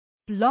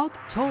Blog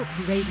Talk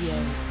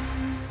Radio.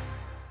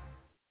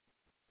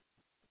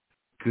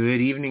 Good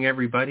evening,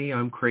 everybody.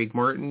 I'm Craig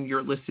Martin.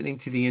 You're listening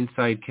to The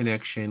Inside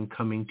Connection,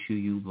 coming to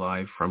you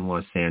live from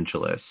Los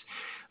Angeles.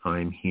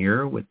 I'm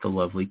here with the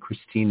lovely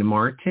Christina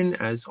Martin,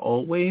 as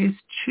always,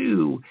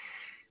 to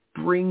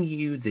bring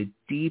you the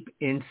deep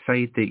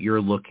insight that you're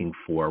looking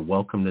for.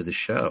 Welcome to the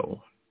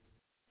show.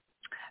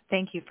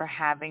 Thank you for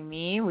having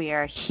me. We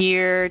are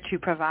here to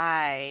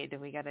provide.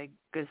 We got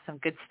some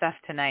good stuff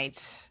tonight.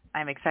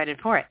 I'm excited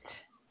for it.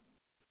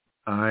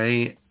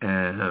 I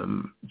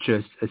am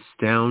just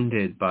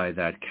astounded by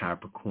that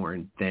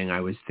Capricorn thing.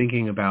 I was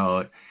thinking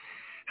about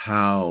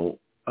how,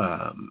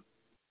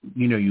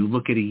 you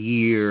look at a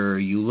year,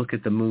 you look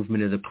at the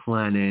movement of the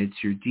planets,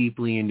 you're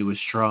deeply into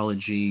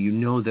astrology, you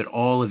know that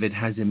all of it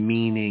has a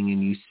meaning,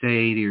 and you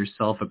say to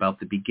yourself about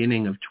the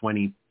beginning of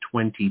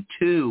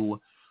 2022,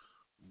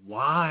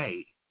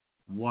 why?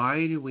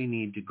 Why do we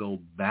need to go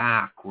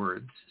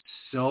backwards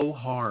so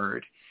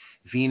hard?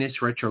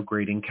 Venus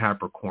retrograding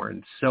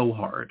Capricorn, so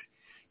hard.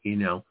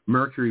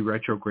 Mercury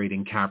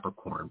retrograding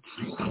Capricorn,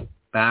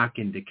 back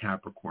into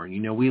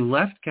Capricorn. We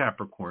left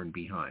Capricorn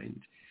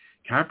behind.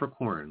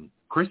 Capricorn,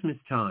 Christmas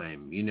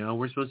time,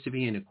 we're supposed to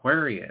be in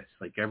Aquarius.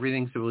 Like,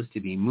 everything's supposed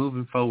to be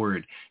moving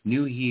forward.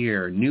 New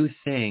year, new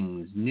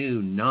things,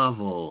 new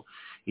novel.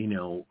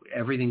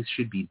 Everything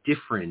should be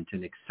different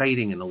and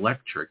exciting and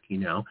electric,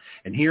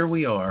 And here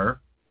we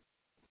are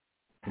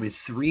with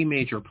three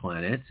major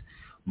planets.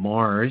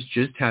 Mars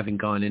just having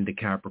gone into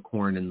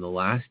Capricorn in the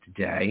last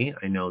day.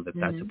 I know that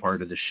that's a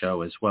part of the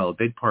show as well. A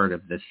big part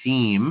of the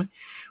theme,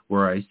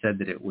 where I said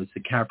that it was the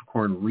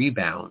Capricorn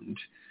Rebound,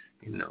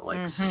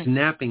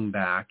 snapping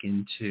back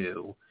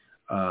into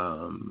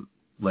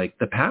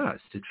the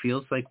past. It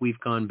feels like we've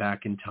gone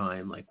back in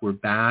time, like we're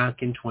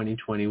back in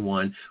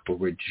 2021, or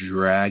we're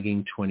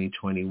dragging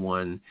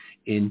 2021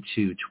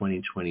 into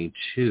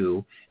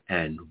 2022.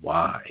 And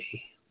why?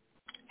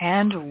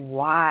 And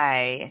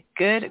why?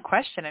 Good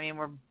question. I mean,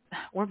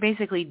 we're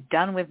basically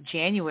done with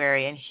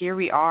January, and here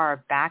we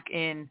are back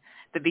in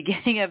the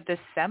beginning of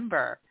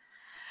December.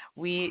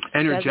 We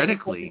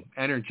energetically,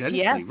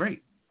 yes. Right?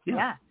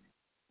 Yeah.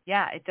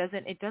 It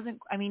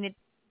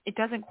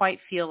doesn't quite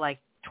feel like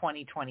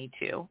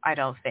 2022, I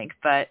don't think,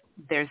 but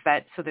there's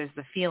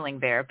the feeling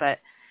there. But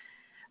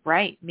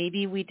right,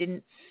 maybe we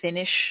didn't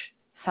finish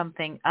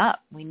something up.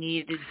 We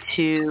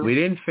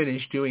didn't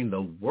finish doing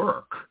the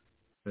work.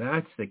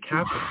 That's the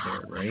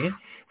Capricorn, right?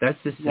 That's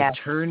the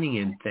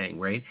Saturnian thing,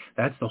 right?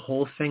 That's the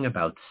whole thing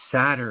about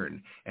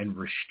Saturn and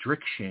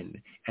restriction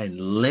and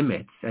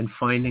limits and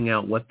finding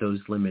out what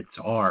those limits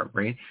are,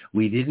 right?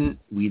 We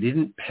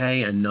didn't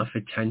pay enough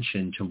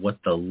attention to what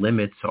the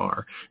limits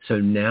are.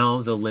 So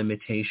now the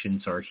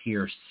limitations are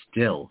here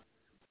still.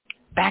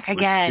 Back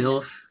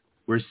again.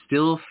 We're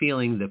still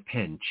feeling the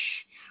pinch,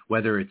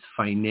 whether it's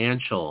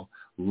financial,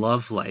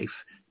 love life,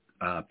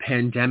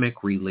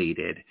 pandemic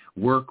related,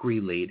 work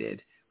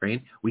related,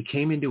 right? We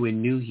came into a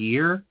new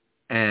year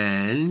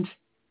and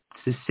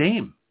it's the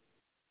same.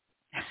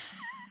 It's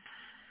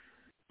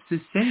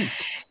the same.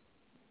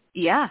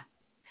 Yeah.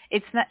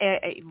 It's not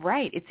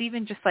right. It's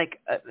even just like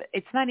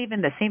it's not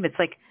even the same. It's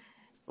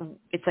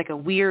like a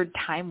weird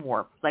time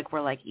warp. Like,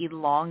 we're like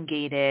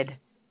elongated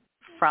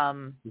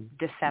from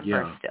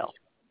December still.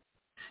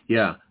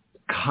 Yeah.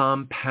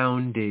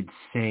 Compounded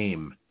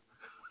same.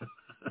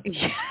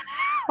 Yeah.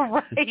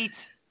 Right.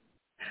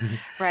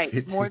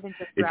 Right. More than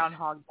just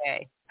Groundhog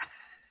Day.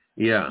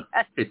 Yeah.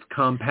 It's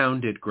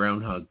compounded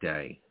Groundhog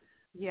Day.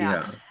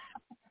 Yeah.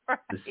 Right.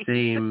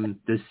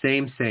 The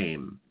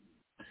same.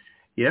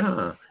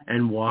 Yeah.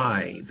 And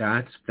why?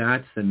 That's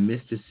the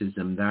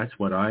mysticism. That's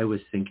what I was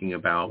thinking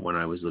about when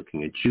I was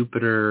looking at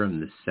Jupiter and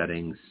the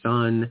setting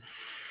sun.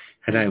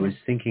 And I was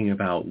thinking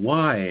about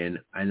why, and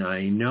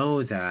I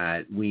know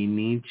that we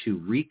need to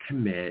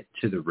recommit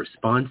to the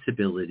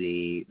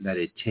responsibility that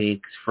it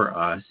takes for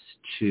us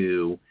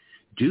to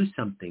do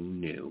something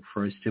new,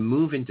 for us to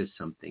move into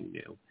something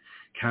new.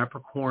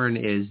 Capricorn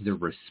is the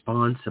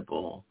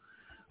responsible,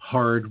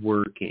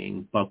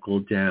 hardworking,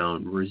 buckled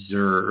down,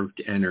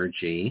 reserved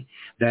energy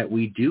that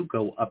we do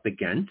go up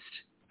against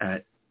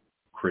at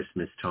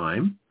Christmas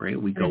time,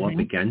 right? We go up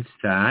against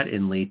that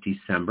in late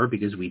December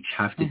because we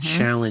have to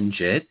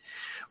challenge it,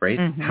 right?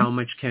 How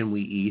much can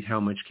we eat? How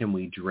much can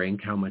we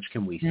drink? How much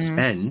can we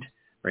spend,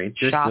 right?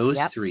 Just those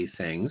three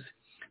things,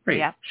 right?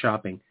 Yep.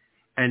 Shopping.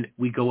 And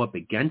we go up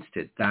against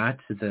it.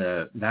 That's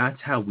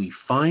how we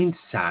find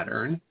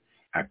Saturn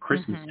at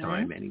Christmas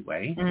time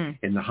anyway,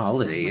 in the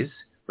holidays,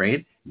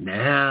 right?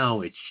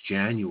 Now it's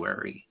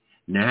January.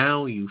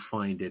 Now you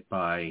find it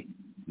by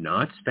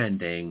not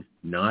spending,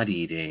 not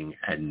eating,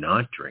 and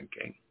not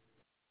drinking.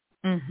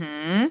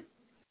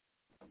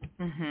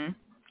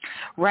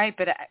 Right,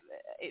 but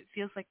it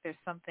feels like there's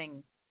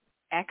something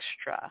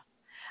extra.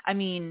 I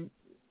mean,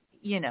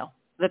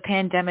 the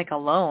pandemic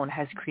alone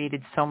has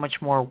created so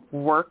much more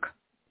work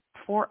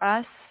for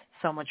us,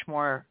 so much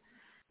more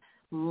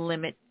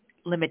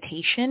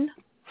limitation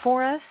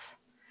for us.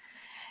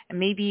 And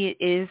maybe it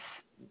is,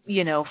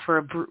 for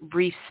a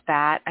brief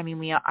spat. I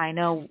mean, I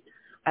know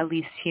at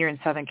least here in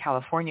Southern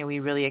California, we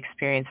really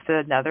experienced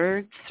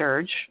another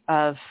surge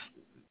of,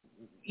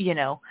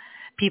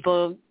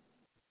 people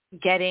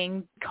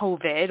getting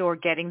COVID or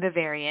getting the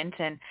variant,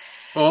 and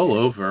all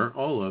over.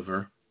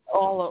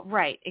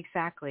 Right.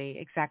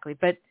 Exactly.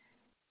 But,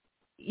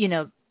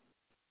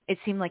 it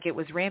seemed like it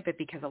was rampant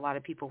because a lot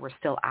of people were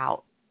still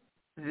out.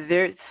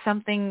 There's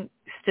something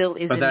still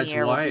is but in that's the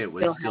air. why it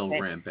was still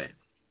rampant.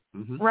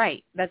 Mm-hmm.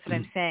 Right. That's what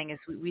I'm saying is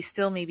we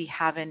still maybe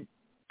haven't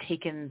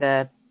taken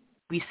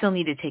we still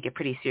need to take it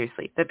pretty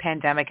seriously. The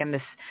pandemic and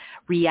this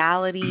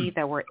reality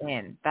that we're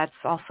in. That's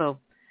also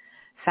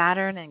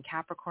Saturn and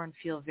Capricorn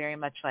feel very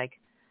much like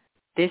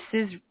this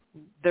is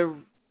the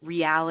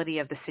reality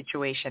of the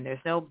situation. There's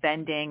no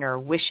bending or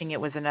wishing it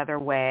was another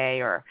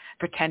way or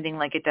pretending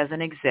like it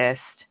doesn't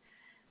exist.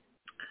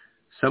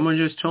 Someone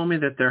just told me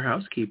that their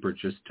housekeeper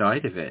just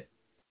died of it.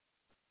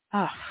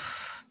 Oh,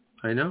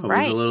 I know. I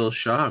right. was a little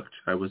shocked.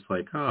 I was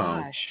like,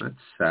 oh, Gosh. that's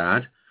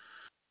sad.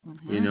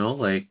 Mm-hmm.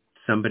 Like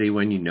somebody,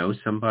 when you know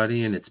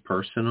somebody and it's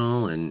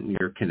personal and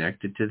you're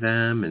connected to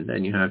them, and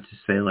then you have to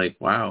say like,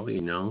 wow,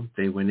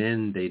 they went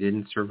in, they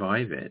didn't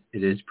survive it.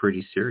 It is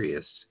pretty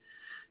serious.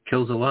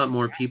 Kills a lot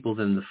more people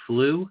than the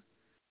flu.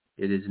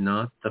 It is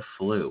not the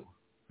flu.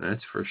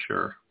 That's for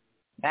sure.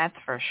 That's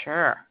for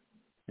sure.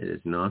 It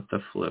is not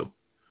the flu.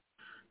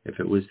 If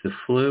it was the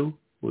flu,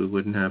 we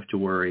wouldn't have to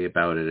worry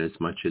about it as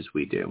much as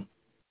we do.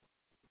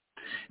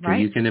 Right.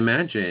 And you can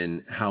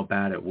imagine how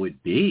bad it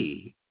would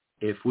be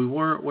if we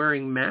weren't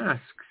wearing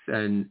masks.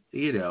 And,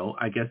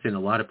 I guess in a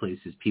lot of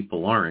places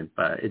people aren't,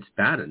 but it's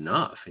bad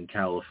enough in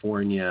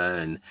California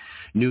and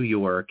New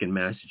York and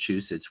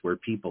Massachusetts where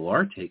people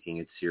are taking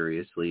it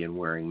seriously and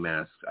wearing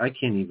masks. I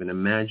can't even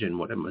imagine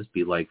what it must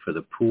be like for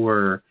the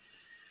poor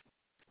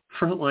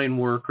frontline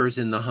workers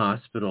in the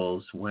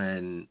hospitals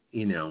when,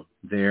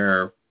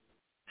 their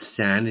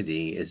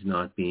sanity is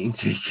not being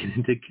taken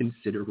into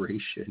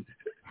consideration.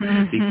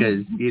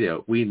 Because,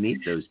 we need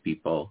those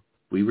people.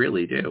 We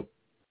really do.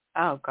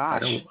 Oh,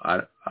 gosh.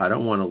 I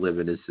don't want to live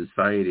in a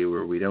society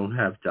where we don't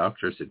have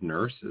doctors and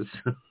nurses.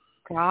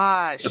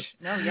 Gosh.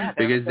 No, yeah.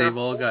 Because they've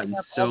all gotten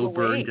so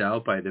burned out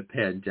out by the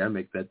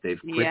pandemic that they've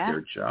quit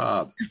their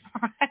job.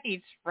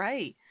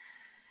 Right.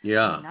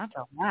 Yeah. Not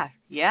the last.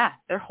 Yeah.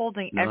 They're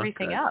holding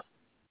everything up.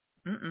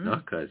 Mm-mm.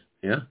 Not good.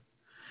 Yeah.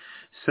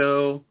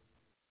 So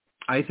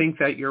I think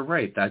that you're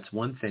right. That's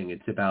one thing.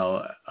 It's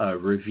about a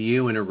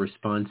review and a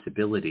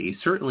responsibility.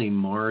 Certainly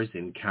Mars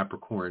in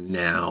Capricorn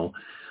now,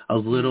 a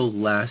little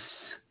less,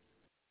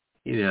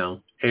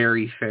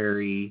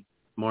 airy-fairy,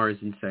 Mars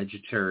in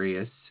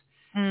Sagittarius,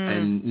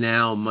 and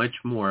now much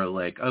more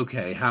like,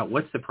 okay,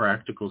 what's the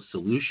practical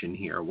solution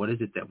here? What is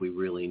it that we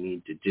really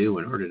need to do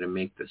in order to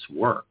make this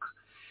work?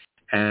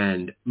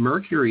 And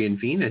Mercury and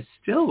Venus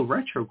still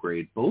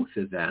retrograde. Both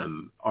of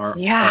them are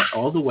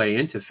all the way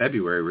into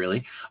February,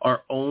 really,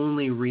 are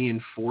only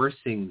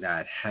reinforcing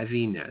that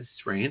heaviness,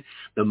 right?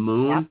 The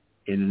moon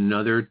in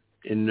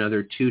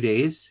another 2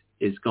 days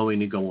is going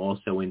to go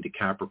also into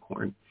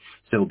Capricorn.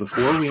 So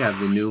before we have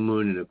the new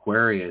moon in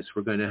Aquarius,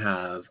 we're going to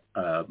have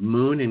a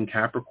moon in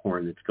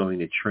Capricorn that's going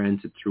to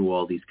transit through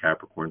all these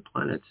Capricorn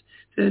planets.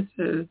 It's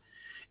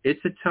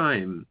a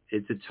time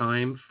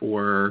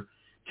for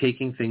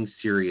taking things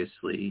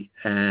seriously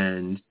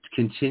and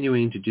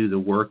continuing to do the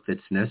work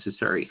that's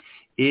necessary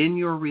in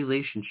your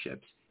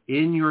relationships,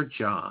 in your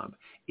job,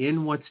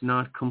 in what's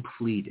not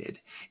completed,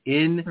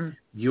 in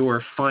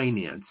your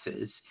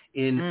finances,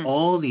 in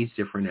all these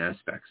different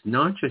aspects,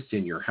 not just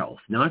in your health,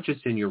 not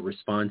just in your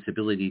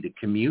responsibility to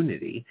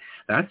community.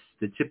 That's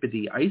the tip of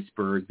the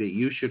iceberg that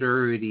you should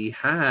already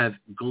have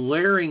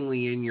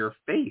glaringly in your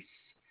face,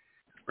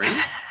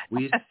 right?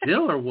 We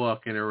still are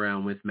walking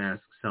around with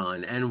masks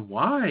on. And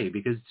why?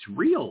 Because it's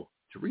real.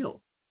 It's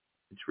real.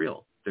 It's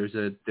real. There's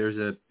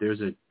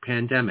a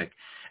pandemic.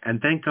 And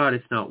thank God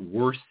it's not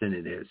worse than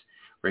it is,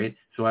 right?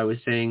 So I was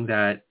saying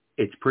that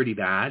it's pretty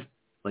bad,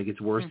 like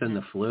it's worse than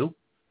the flu.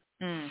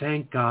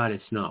 Thank God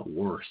it's not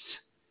worse,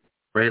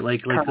 right?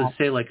 Like let's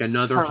say like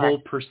another whole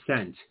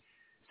percent.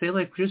 Say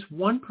like just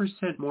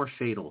 1% more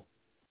fatal.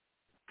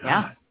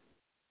 God,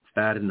 it's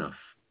bad enough.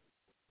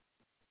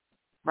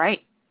 Right.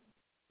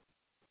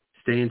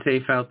 Staying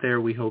safe out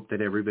there. We hope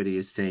that everybody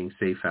is staying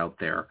safe out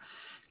there.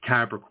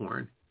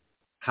 Capricorn,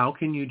 how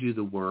can you do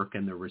the work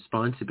and the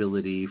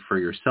responsibility for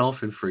yourself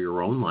and for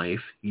your own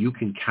life? You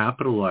can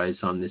capitalize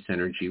on this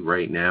energy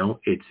right now.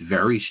 It's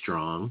very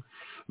strong.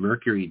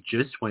 Mercury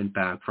just went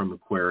back from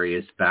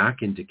Aquarius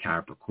back into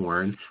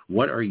Capricorn.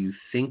 What are you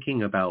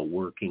thinking about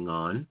working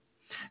on?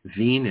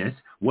 Venus,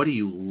 what do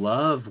you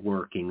love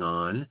working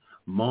on?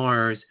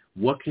 Mars,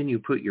 what can you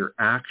put your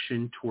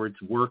action towards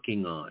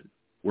working on?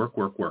 Work,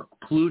 work, work.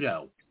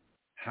 Pluto,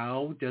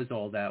 how does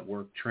all that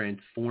work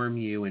transform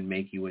you and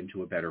make you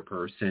into a better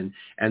person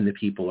and the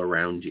people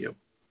around you?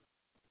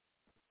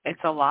 It's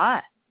a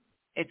lot.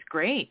 It's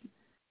great.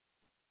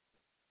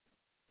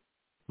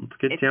 Let's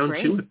get down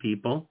to it,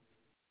 people.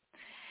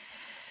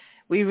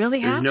 We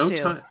really have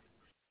to.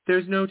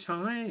 There's no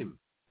time.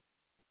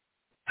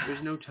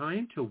 There's no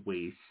time to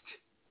waste.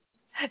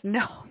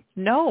 No.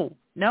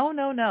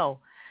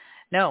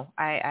 No,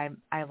 I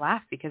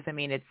laugh because I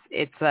mean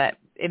it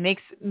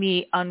makes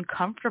me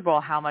uncomfortable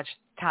how much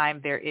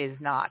time there is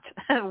not.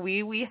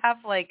 We have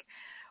like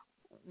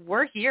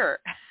we're here.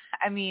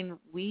 I mean,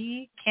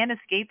 we can't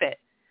escape it.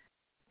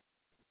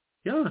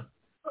 Yeah.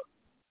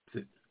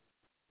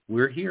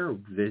 We're here.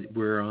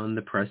 We're on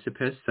the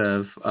precipice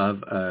of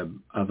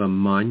a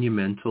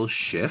monumental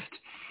shift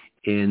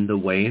in the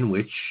way in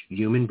which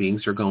human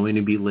beings are going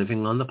to be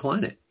living on the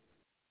planet.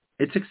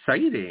 It's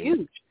exciting.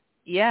 Huge.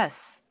 Yes.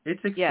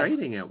 It's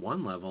exciting at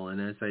one level, and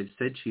as I've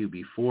said to you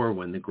before,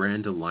 when the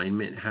grand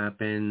alignment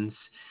happens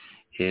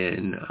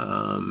in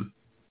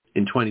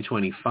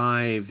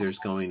 2025, there's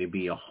going to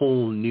be a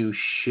whole new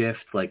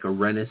shift, like a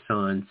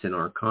renaissance in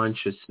our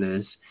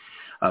consciousness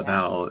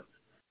about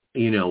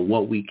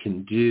what we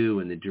can do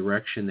and the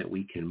direction that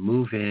we can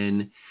move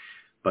in.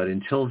 But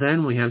until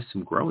then, we have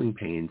some growing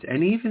pains.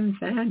 And even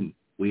then,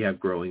 we have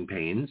growing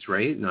pains,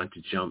 right? Not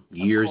to jump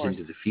years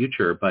into the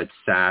future, but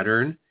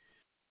Saturn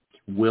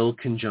will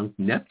conjunct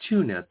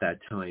Neptune at that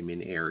time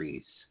in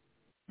Aries.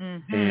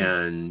 Mm-hmm.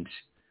 And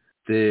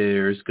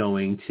there's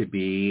going to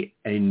be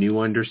a new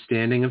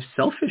understanding of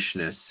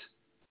selfishness.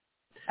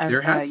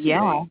 There has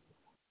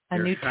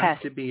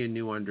to be a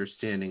new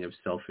understanding of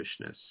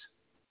selfishness.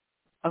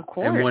 Of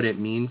course. And what it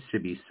means to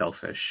be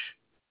selfish.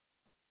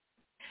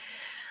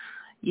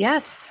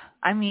 Yes.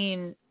 I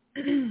mean,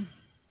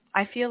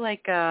 I feel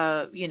like,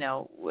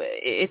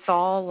 it's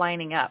all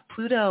lining up.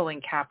 Pluto in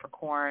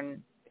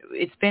Capricorn,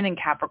 it's been in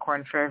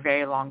Capricorn for a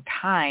very long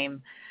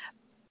time,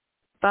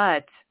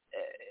 but,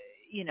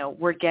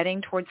 we're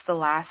getting towards the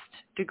last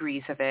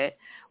degrees of it.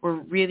 We're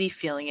really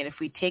feeling it. If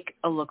we take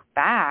a look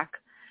back,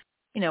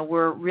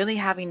 we're really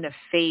having to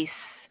face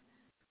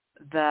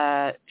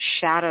the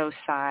shadow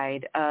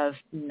side of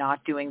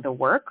not doing the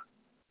work,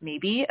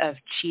 maybe of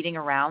cheating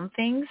around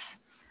things.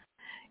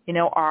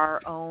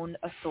 Our own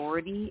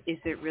authority,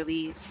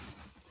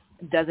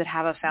 does it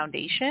have a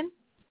foundation?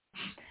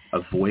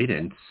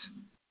 Avoidance.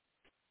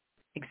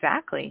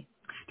 Exactly.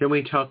 Didn't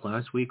we talk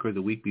last week or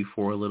the week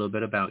before a little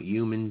bit about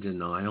human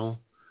denial,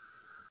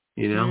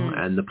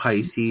 and the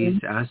Pisces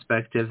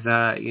aspect of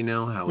that,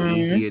 how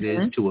easy it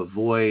is to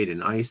avoid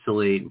and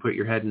isolate and put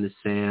your head in the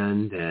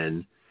sand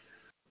and,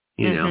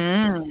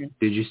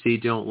 did you see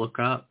Don't Look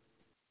Up?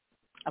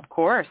 Of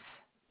course.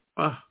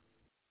 Oh,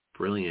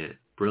 brilliant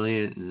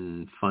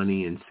and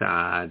funny and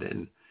sad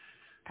and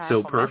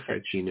powerful, so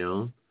perfect,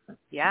 message.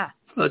 Yeah.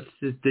 But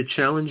the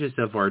challenges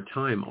of our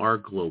time are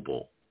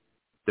global.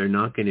 They're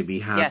not going to be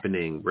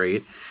happening,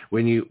 right?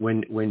 When you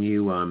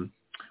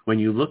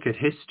look at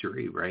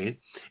history, right,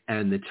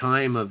 and the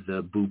time of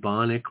the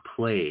bubonic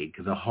plague,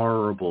 the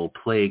horrible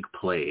plague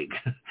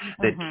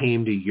that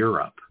came to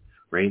Europe,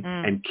 right,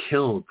 and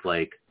killed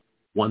like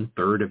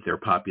 1/3 of their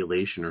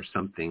population or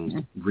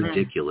something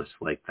ridiculous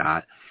like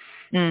that.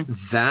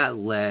 That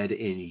led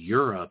in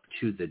Europe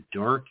to the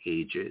Dark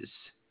Ages,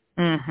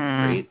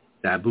 right?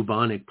 That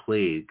bubonic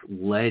plague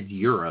led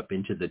Europe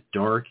into the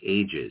Dark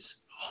Ages,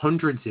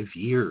 hundreds of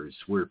years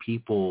where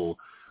people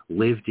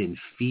lived in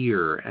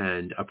fear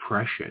and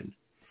oppression.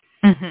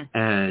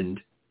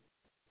 And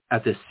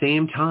at the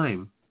same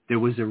time, there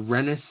was a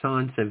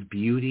renaissance of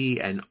beauty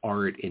and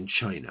art in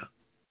China.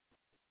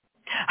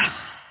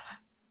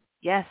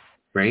 Yes.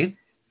 Right?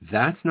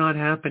 That's not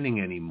happening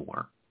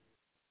anymore.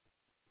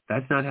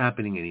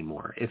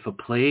 If a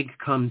plague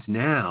comes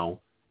now,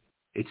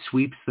 it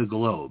sweeps the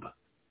globe.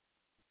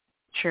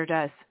 Sure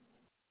does.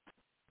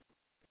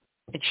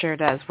 It sure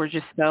does. We're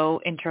just so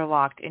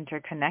interlocked,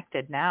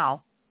 interconnected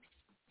now.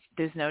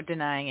 There's no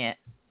denying it.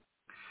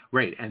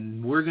 Right,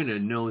 and we're going to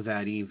know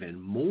that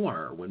even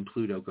more when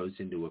Pluto goes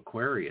into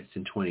Aquarius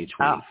in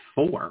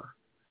 2024.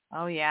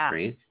 Oh, yeah.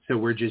 Right? So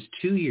we're just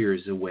 2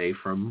 years away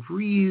from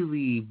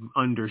really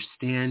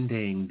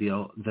understanding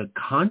the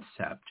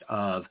concept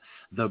of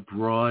the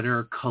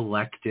broader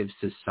collective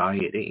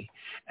society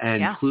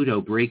and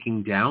Pluto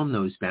breaking down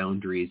those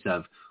boundaries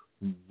of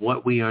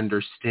what we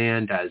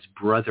understand as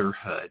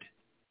brotherhood,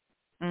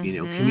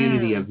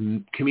 community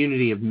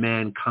of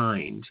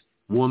mankind,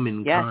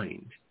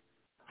 womankind. Yes.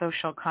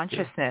 Social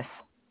consciousness.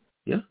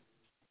 Yeah.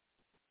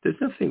 There's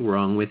nothing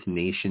wrong with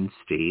nation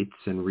states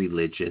and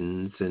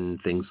religions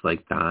and things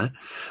like that.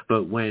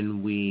 But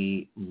when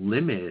we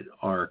limit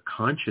our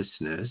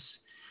consciousness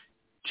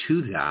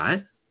to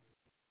that,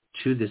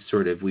 to this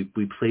sort of, we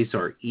place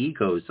our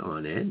egos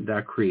on it,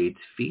 that creates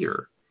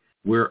fear.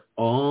 We're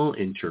all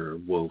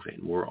interwoven.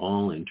 We're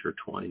all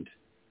intertwined.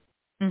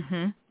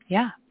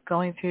 Yeah,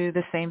 going through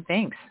the same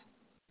things,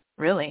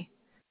 really.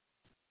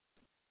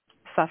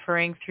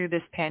 Suffering through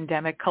this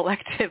pandemic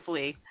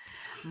collectively.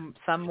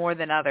 Some more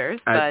than others,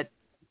 but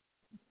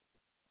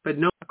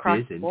no across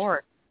one isn't. The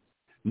board.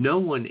 No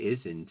one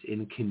isn't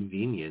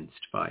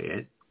inconvenienced by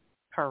it.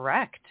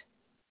 Correct.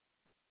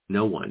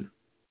 No one.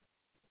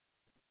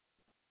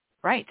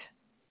 Right.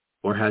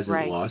 Or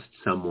hasn't lost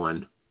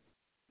someone.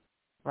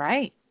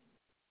 Right.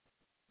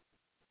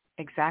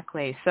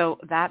 Exactly. So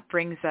that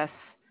brings us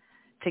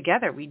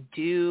together. We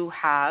do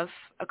have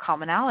a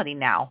commonality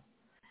now.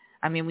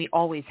 I mean, we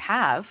always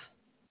have,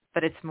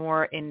 but it's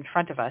more in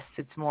front of us.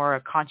 It's more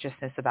a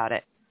consciousness about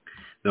it.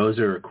 Those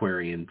are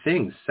Aquarian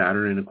things,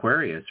 Saturn and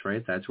Aquarius,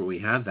 right? That's where we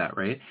have that,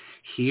 right?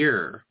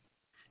 Here,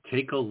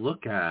 take a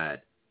look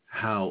at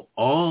how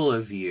all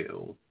of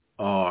you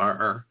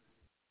are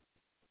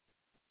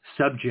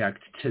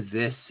subject to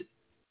this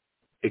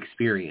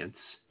experience.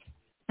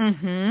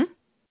 Mm-hmm.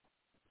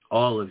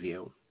 All of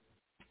you.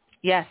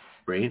 Yes.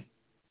 Right?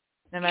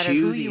 No matter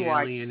Cue who the you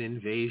are. alien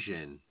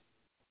invasion.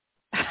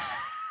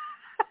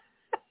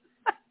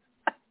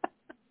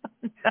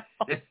 No.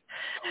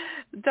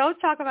 Don't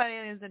talk about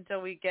aliens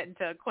until we get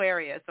into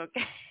Aquarius,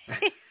 okay?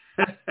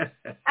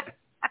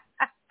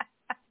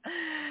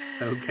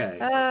 Okay.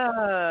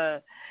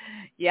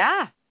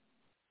 Yeah.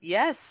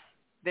 Yes.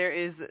 There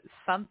is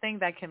something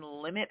that can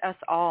limit us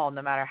all,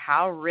 no matter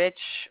how rich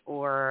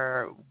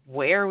or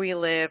where we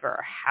live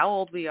or how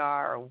old we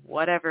are or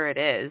whatever it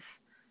is.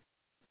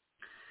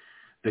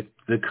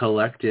 The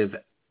collective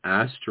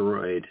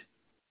asteroid.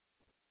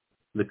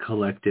 The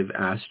collective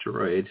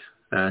asteroid.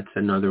 That's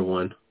another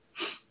one.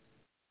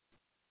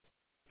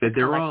 But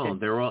they're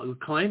all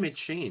climate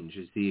change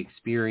is the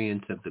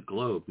experience of the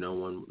globe. No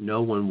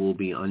one will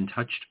be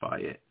untouched by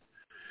it.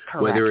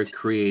 Correct. Whether it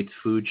creates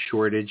food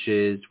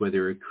shortages,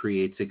 whether it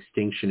creates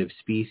extinction of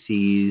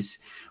species,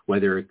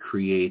 whether it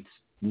creates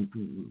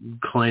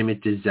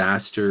climate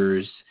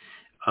disasters,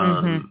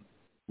 no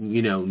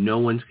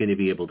one's going to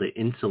be able to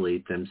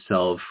insulate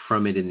themselves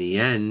from it in the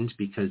end,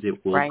 because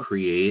it will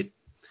create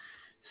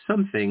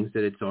some things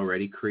that it's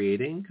already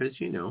creating, because,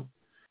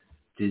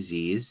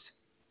 disease.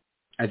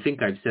 I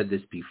think I've said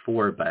this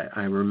before, but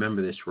I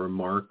remember this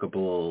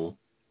remarkable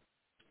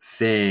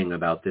thing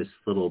about this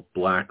little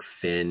black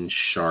fin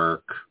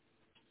shark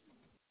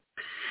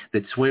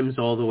that swims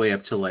all the way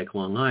up to like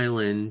Long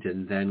Island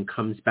and then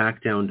comes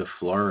back down to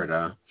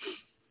Florida.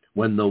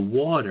 When the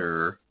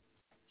water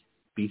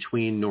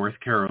between North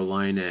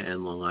Carolina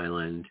and Long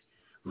Island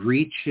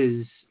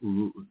reaches,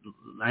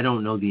 I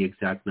don't know the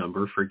exact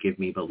number, forgive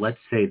me, but let's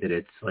say that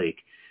it's like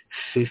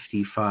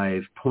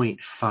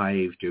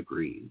 55.5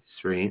 degrees,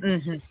 right?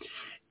 Mm-hmm.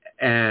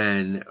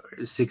 And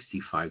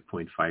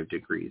 65.5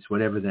 degrees,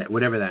 whatever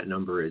that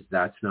number is,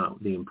 that's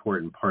not the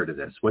important part of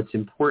this. What's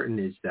important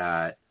is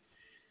that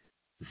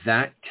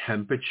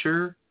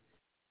temperature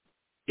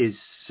is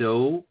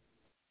so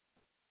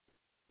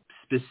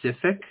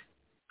specific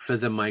for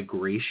the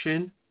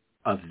migration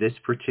of this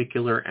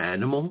particular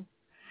animal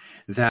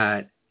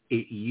that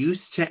it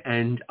used to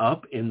end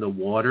up in the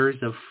waters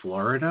of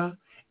Florida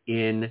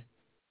in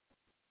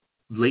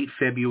late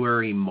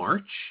February,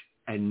 March,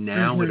 and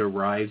now it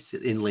arrives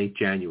in late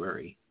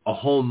January, a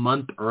whole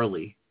month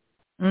early.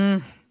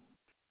 Because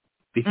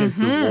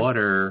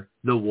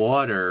the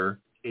water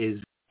is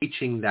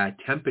reaching that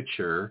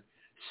temperature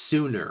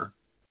sooner,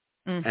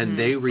 and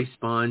they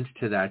respond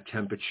to that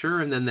temperature,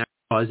 and then that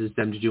causes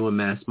them to do a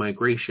mass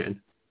migration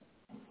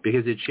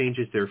because it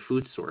changes their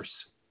food source.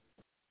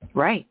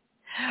 Right,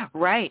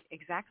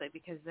 exactly,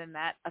 because then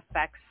that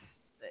affects,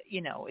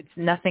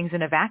 nothing's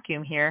in a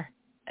vacuum here.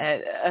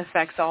 It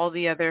affects all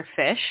the other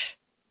fish,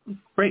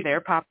 their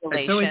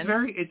population. And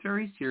so it's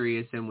very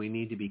serious, and we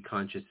need to be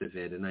conscious of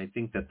it. And I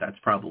think that that's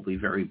probably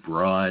very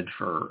broad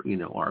for,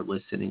 our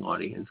listening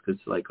audience, because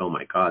it's like, oh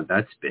my God,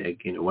 that's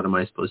big. What am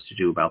I supposed to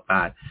do about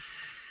that?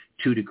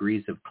 2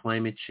 degrees of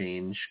climate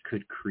change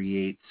could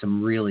create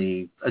some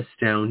really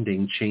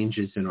astounding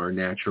changes in our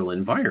natural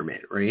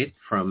environment, right?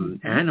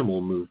 From animal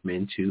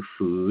movement to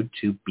food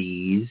to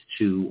bees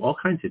to all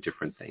kinds of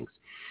different things.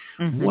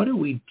 What do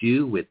we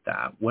do with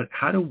that?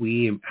 How do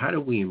we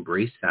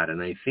embrace that?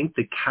 And I think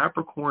the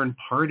Capricorn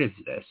part of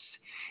this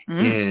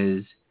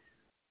is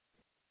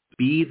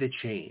be the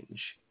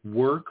change.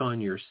 Work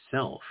on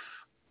yourself.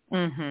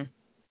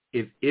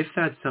 If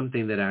that's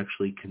something that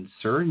actually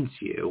concerns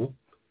you,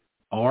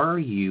 are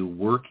you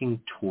working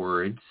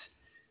towards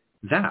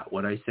that?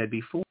 What I said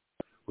before.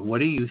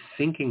 What are you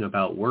thinking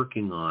about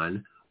working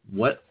on?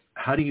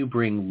 How do you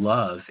bring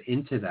love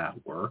into that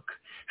work?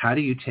 How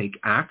do you take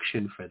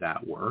action for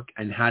that work?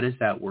 And how does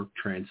that work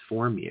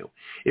transform you?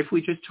 If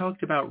we just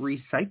talked about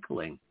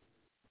recycling,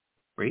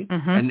 right?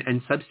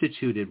 And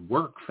substituted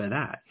work for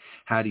that.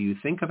 How do you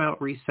think about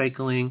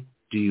recycling?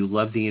 Do you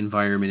love the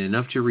environment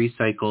enough to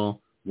recycle?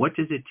 What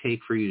does it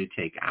take for you to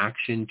take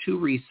action to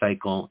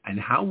recycle? And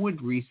how would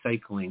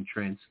recycling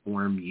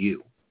transform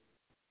you?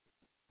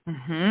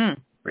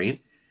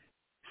 Right?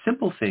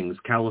 Simple things.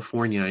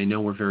 California, I know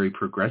we're very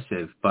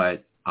progressive,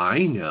 but I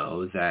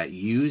know that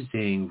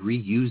using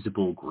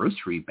reusable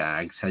grocery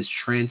bags has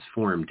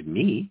transformed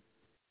me.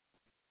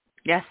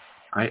 Yes.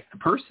 I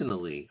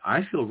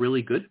feel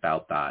really good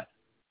about that.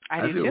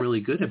 I feel really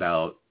good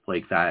about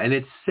like that. And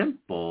it's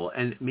simple,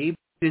 and maybe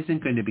it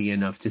isn't going to be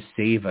enough to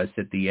save us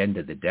at the end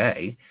of the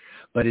day,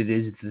 but it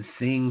is the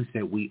things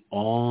that we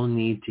all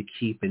need to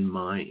keep in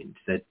mind,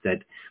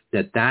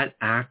 that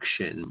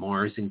action,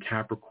 Mars and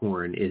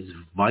Capricorn, is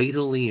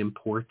vitally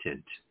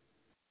important.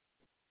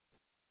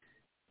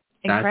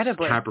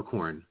 Incredibly. That's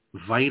Capricorn,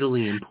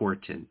 vitally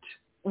important.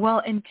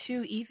 Well, and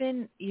two,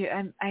 even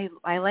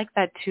I like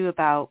that too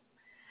about,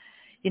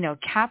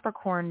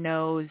 Capricorn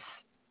knows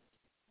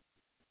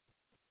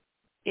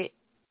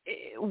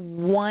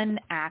one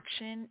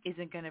action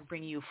isn't going to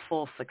bring you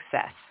full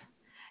success.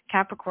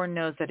 Capricorn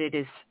knows that it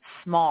is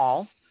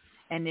small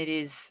and it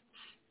is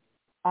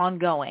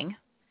ongoing,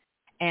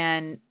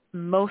 and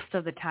most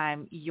of the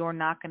time you're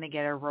not going to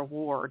get a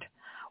reward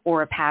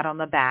or a pat on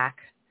the back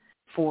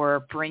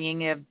for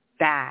bringing a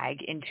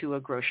bag into a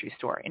grocery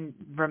store and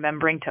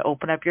remembering to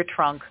open up your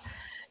trunk,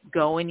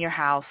 go in your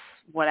house,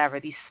 whatever.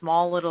 These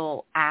small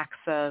little acts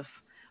of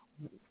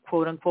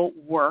quote unquote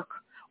work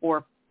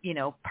or,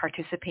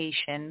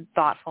 participation,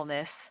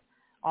 thoughtfulness,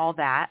 all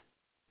that.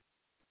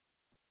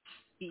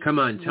 Come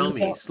on, tell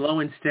me.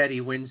 Slow and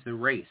steady wins the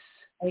race.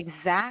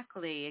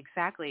 Exactly.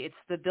 It's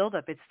the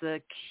buildup. It's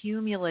the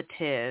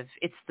cumulative.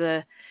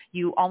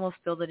 You almost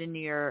build it into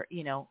your,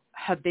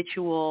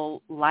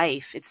 habitual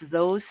life. It's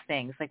those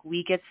things. Like,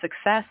 we get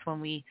success when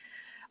we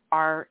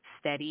are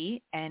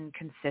steady and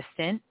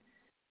consistent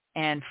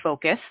and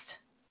focused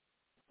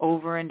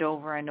over and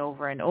over and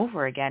over and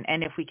over again.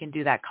 And if we can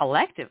do that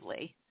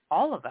collectively,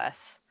 all of us,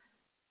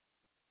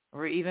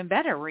 we're even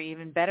better. We're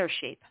even better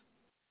shape.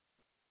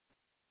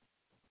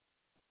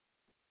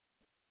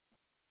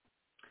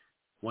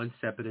 One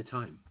step at a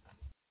time.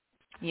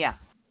 Yeah.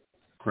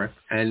 Correct.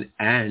 And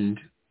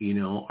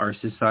our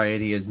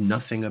society is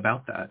nothing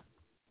about that.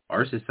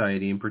 Our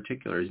society in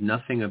particular is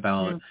nothing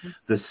about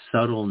the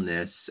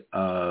subtleness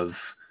of,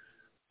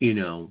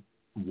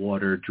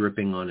 water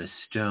dripping on a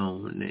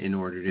stone in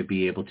order to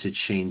be able to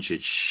change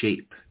its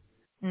shape.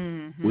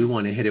 Mm-hmm. We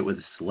want to hit it with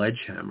a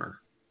sledgehammer.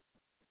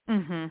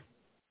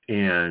 Mm-hmm.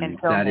 And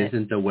that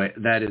isn't the way.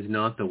 That is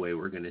not the way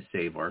we're going to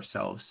save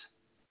ourselves.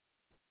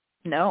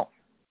 No.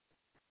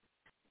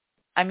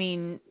 I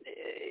mean,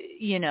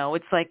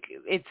 it's like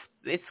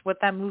it's what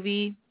that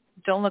movie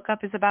Don't Look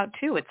Up is about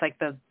too. It's like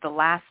the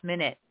last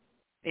minute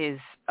is,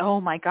 oh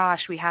my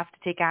gosh, we have to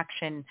take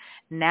action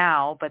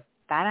now, but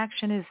that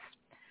action is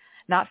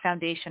not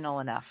foundational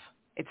enough.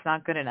 It's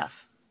not good enough.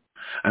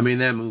 I mean,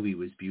 that movie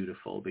was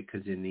beautiful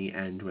because in the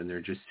end, when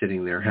they're just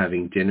sitting there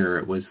having dinner,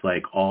 it was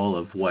like all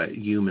of what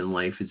human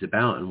life is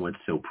about and what's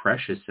so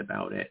precious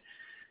about it.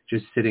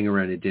 Just sitting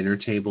around a dinner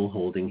table,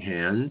 holding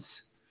hands,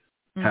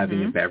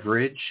 having a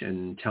beverage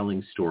and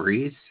telling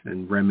stories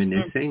and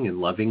reminiscing and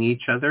loving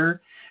each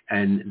other.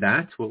 And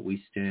that's what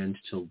we stand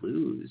to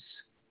lose.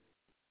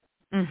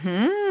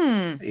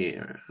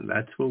 Yeah,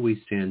 that's what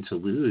we stand to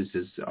lose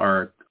is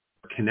our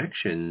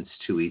connections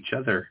to each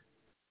other.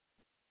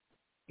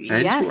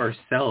 And to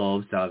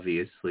ourselves,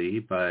 obviously,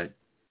 but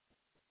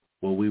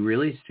what we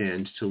really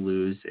stand to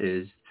lose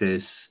is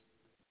this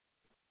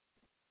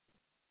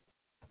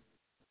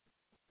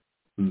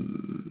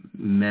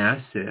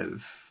massive,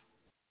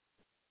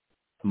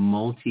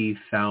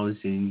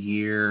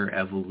 multi-thousand-year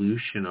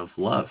evolution of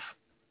love.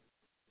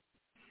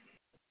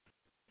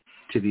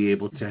 To be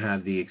able to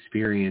have the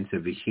experience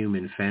of a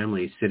human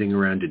family sitting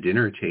around a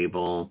dinner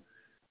table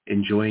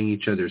enjoying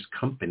each other's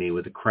company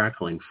with a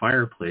crackling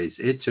fireplace,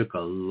 it took a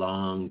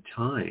long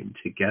time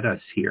to get us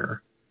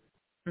here.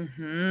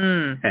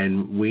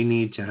 And we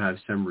need to have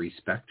some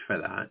respect for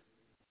that.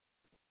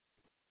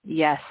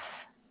 Yes.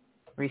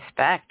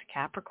 Respect,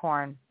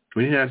 Capricorn.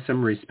 We need to have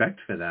some respect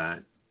for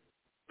that,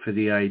 for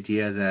the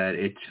idea that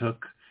it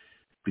took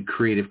the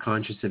creative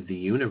conscious of the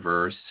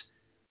universe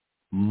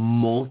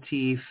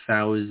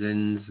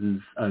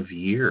multi-thousands of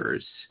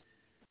years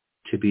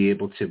to be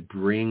able to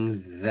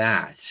bring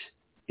that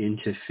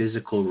into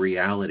physical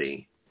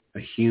reality, a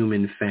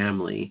human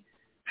family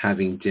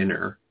having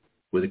dinner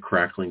with a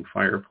crackling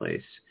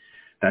fireplace.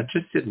 That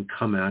just didn't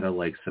come out of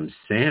like some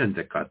sand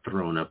that got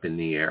thrown up in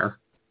the air.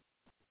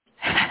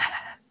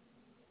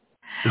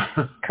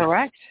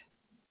 Correct.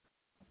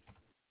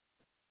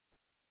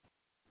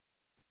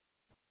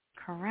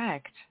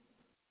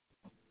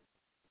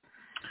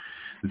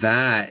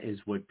 That is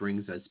what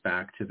brings us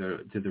back to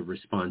the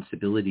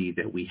responsibility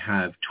that we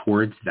have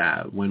towards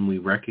that when we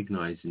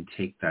recognize and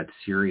take that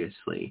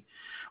seriously.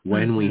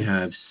 When we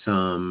have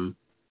some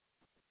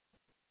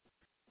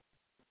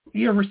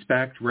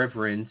respect,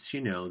 reverence,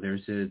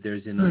 there's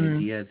an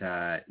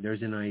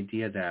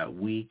idea that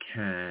we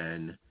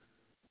can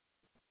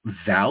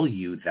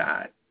value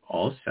that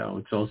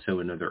also. It's also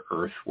another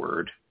earth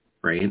word,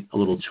 right? A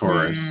little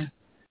Taurus.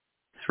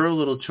 Throw a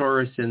little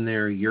Taurus in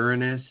there,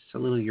 Uranus, a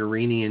little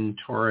Uranian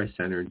Taurus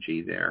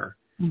energy there.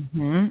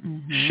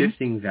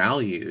 Shifting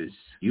values.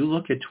 You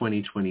look at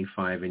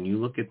 2025 and you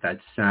look at that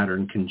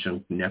Saturn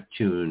conjunct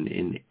Neptune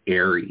in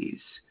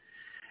Aries,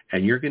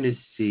 and you're going to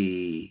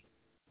see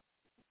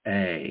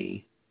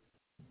a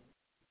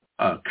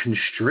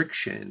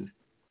constriction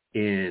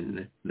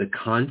in the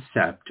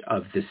concept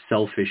of the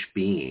selfish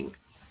being.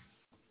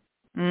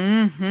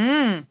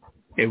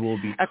 It will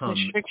become a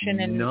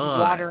constriction and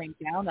watering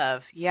down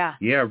of. Yeah,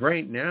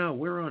 right now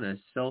we're on a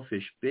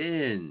selfish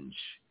binge.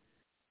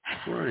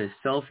 Right?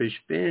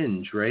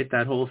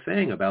 That whole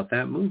thing about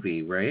that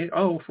movie, right?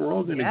 Oh, if we're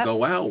all going to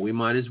go out, we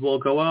might as well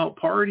go out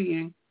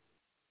partying.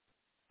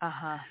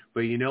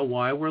 But you know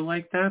why we're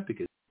like that?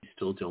 Because we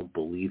still don't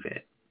believe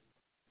it.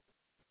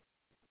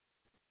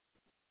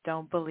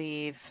 don't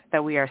believe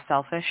that we are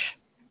selfish.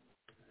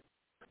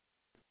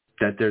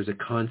 That there's a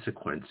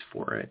consequence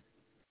for it.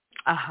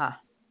 Uh-huh.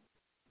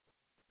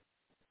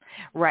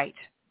 Right.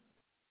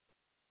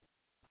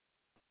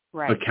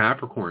 Right. But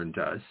Capricorn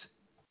does.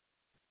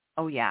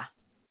 Oh, yeah.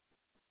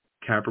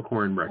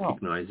 Capricorn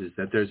recognizes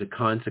that there's a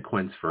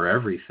consequence for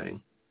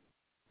everything.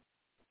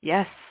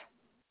 Yes.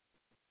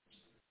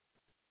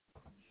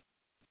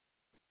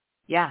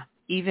 Yeah.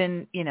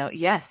 Even,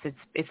 yes,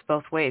 it's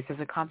both ways. There's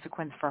a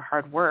consequence for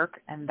hard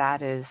work, and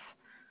that is,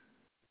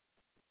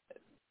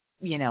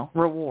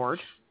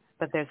 reward.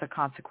 But there's a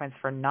consequence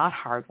for not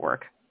hard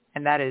work,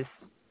 and that is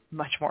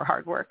much more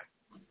hard work.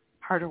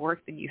 Harder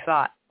work than you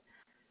thought.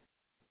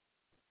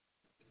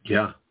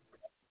 Yeah.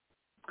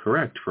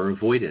 Correct. For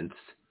avoidance.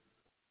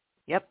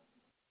 Yep.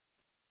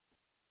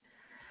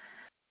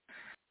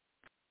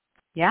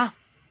 Yeah.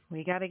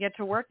 We got to get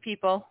to work,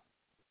 people.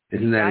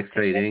 Isn't that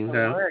exciting,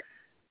 though? Work.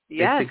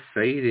 Yes. It's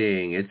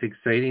exciting. It's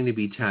exciting to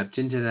be tapped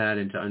into that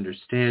and to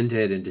understand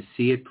it and to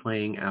see it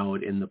playing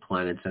out in the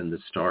planets and the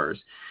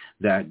stars.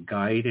 That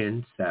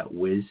guidance, that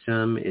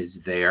wisdom is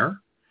there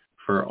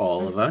for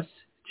all of us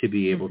to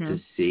be able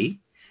to see.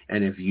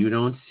 And if you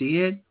don't see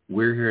it,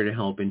 we're here to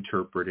help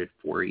interpret it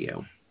for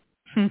you.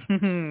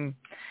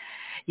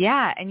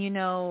 Yeah. And,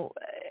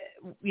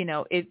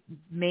 it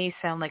may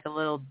sound like a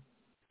little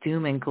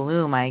doom and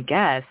gloom, I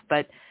guess,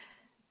 but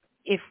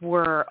if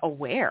we're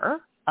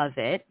aware of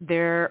it,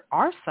 there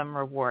are some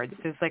rewards.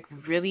 There's like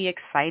really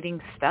exciting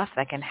stuff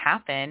that can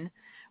happen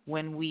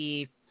when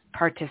we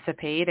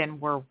participate and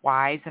we're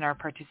wise in our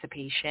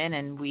participation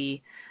and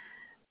we,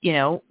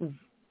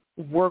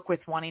 work with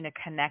wanting to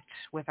connect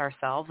with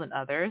ourselves and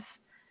others.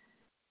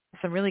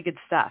 Some really good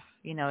stuff.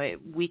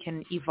 We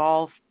can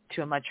evolve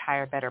to a much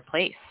higher, better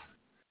place.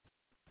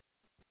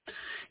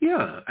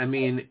 Yeah. I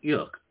mean,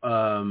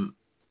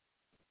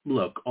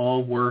 look,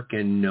 all work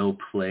and no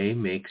play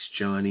makes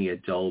Johnny a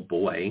dull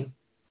boy.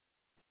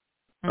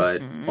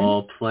 But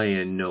all play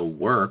and no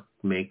work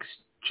makes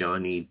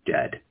Johnny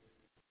dead.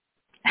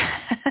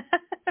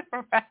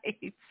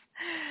 Right.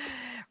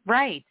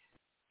 Right.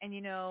 And,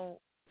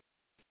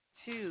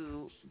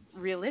 too,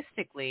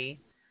 realistically,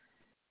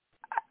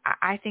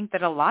 I think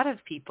that a lot of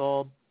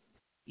people,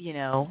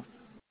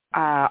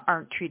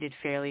 aren't treated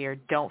fairly or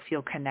don't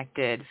feel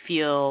connected,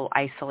 feel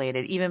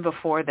isolated. Even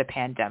before the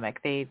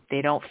pandemic, they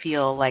don't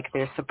feel like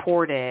they're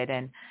supported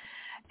and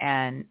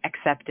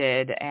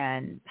accepted.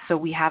 And so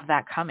we have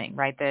that coming,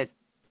 right? That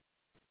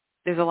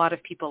there's a lot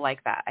of people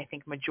like that. I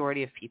think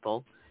majority of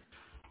people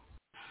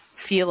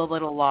feel a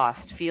little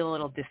lost, feel a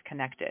little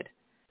disconnected.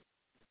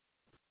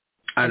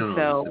 I don't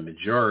know if it's the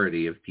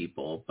majority of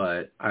people,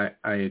 but I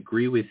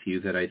agree with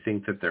you that I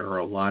think that there are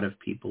a lot of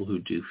people who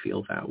do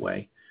feel that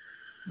way.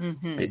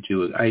 Mm-hmm.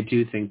 I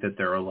do think that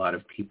there are a lot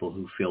of people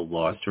who feel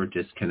lost or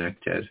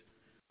disconnected,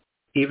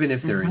 even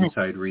if they're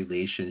inside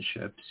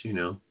relationships,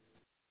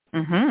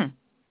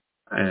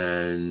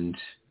 And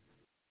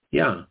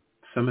yeah,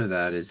 some of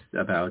that is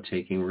about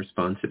taking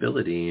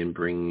responsibility and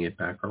bringing it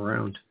back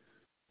around.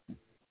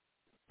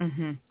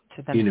 To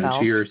themselves.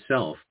 To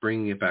yourself,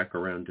 bringing it back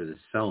around to the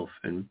self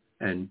and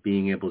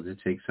being able to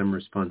take some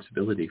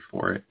responsibility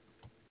for it.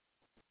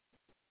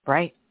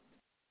 Right.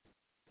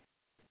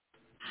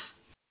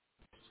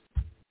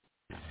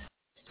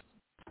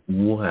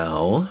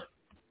 Well,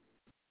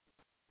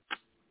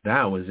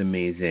 that was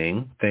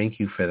amazing. Thank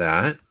you for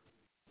that.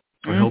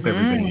 I hope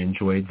everybody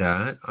enjoyed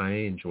that. I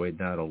enjoyed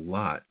that a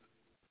lot.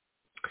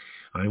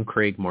 I'm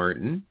Craig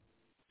Martin,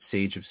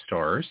 Sage of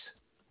Stars.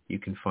 You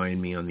can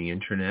find me on the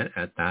internet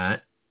at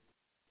that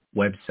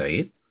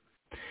website.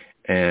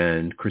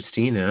 And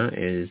Christina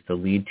is the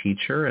lead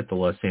teacher at the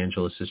Los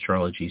Angeles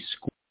Astrology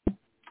School,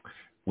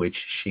 which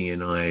she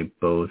and I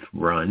both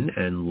run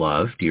and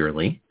love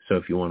dearly. So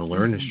if you want to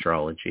learn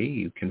astrology,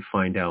 you can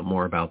find out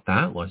more about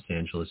that,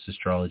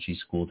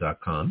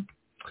 LosAngelesAstrologySchool.com.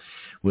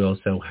 We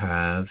also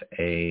have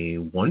a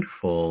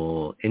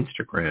wonderful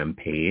Instagram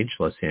page,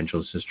 Los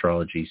Angeles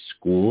Astrology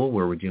School,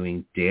 where we're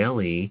doing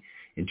daily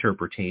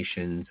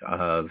interpretations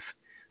of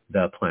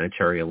the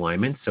planetary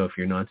alignment. So if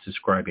you're not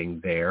subscribing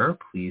there,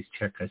 please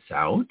check us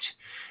out.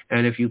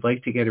 And if you'd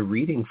like to get a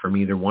reading from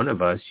either one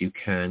of us, you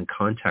can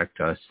contact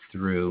us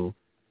through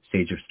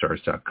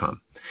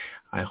sageofstars.com.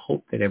 I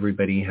hope that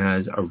everybody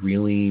has a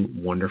really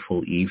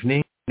wonderful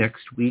evening.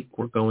 Next week,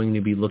 we're going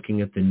to be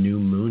looking at the new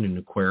moon in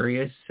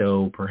Aquarius,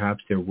 so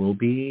perhaps there will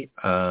be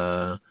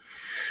a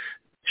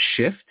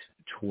shift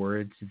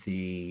towards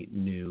the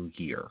new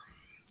year.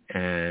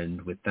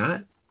 And with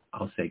that,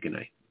 I'll say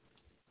goodnight.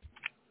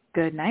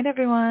 Good night,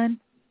 everyone.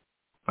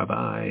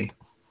 Bye-bye.